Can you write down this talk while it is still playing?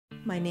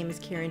My name is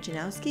Karen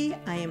Janowski.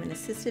 I am an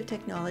assistive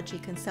technology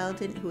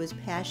consultant who is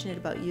passionate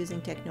about using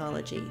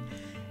technology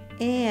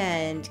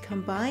and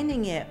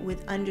combining it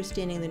with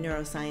understanding the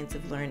neuroscience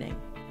of learning.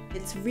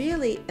 It's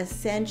really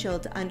essential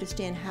to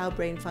understand how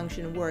brain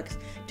function works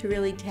to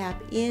really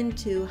tap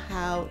into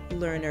how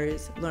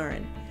learners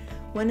learn.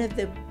 One of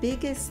the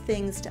biggest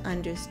things to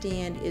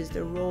understand is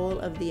the role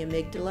of the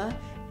amygdala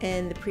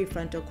and the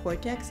prefrontal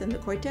cortex and the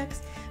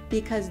cortex,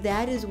 because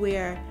that is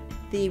where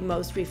the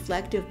most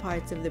reflective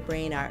parts of the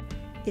brain are.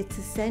 It's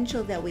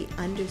essential that we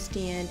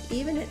understand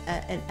even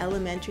an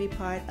elementary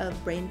part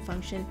of brain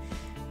function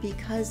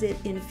because it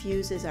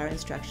infuses our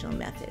instructional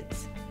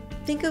methods.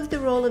 Think of the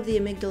role of the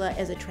amygdala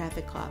as a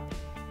traffic cop.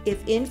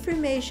 If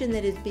information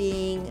that is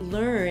being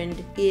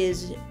learned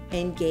is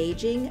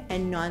engaging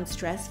and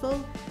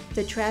non-stressful,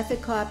 the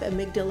traffic cop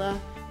amygdala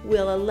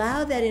will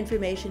allow that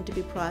information to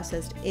be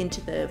processed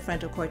into the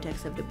frontal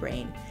cortex of the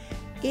brain.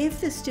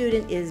 If the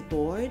student is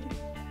bored,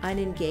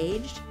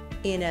 unengaged,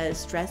 in a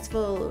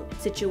stressful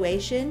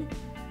situation,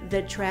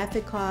 the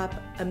traffic cop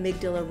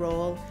amygdala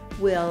role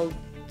will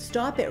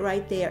stop it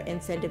right there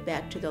and send it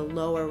back to the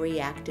lower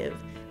reactive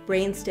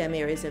brainstem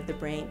areas of the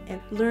brain,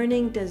 and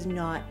learning does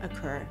not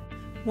occur.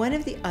 One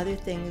of the other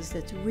things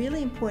that's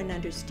really important to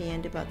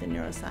understand about the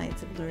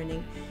neuroscience of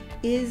learning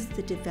is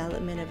the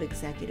development of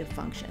executive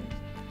function.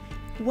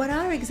 What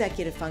are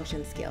executive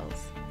function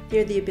skills?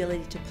 They're the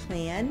ability to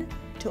plan,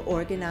 to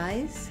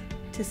organize,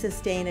 to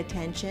sustain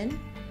attention,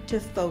 to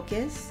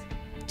focus,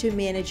 to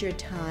manage your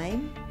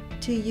time,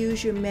 to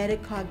use your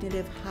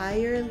metacognitive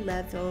higher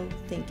level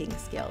thinking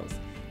skills,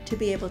 to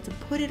be able to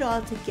put it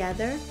all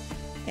together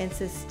and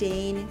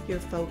sustain your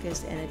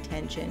focus and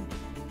attention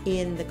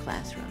in the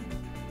classroom.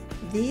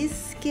 These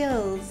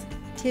skills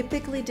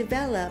typically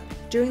develop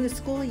during the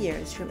school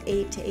years from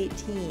 8 to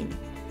 18.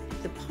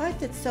 The part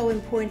that's so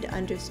important to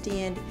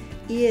understand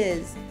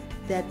is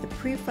that the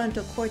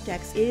prefrontal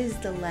cortex is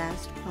the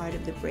last part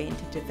of the brain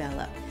to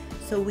develop.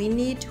 So we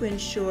need to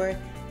ensure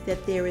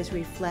that there is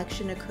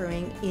reflection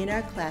occurring in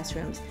our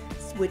classrooms,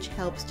 which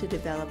helps to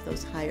develop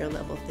those higher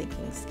level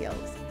thinking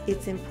skills.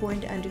 It's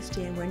important to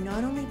understand we're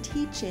not only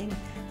teaching,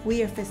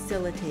 we are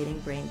facilitating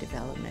brain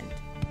development.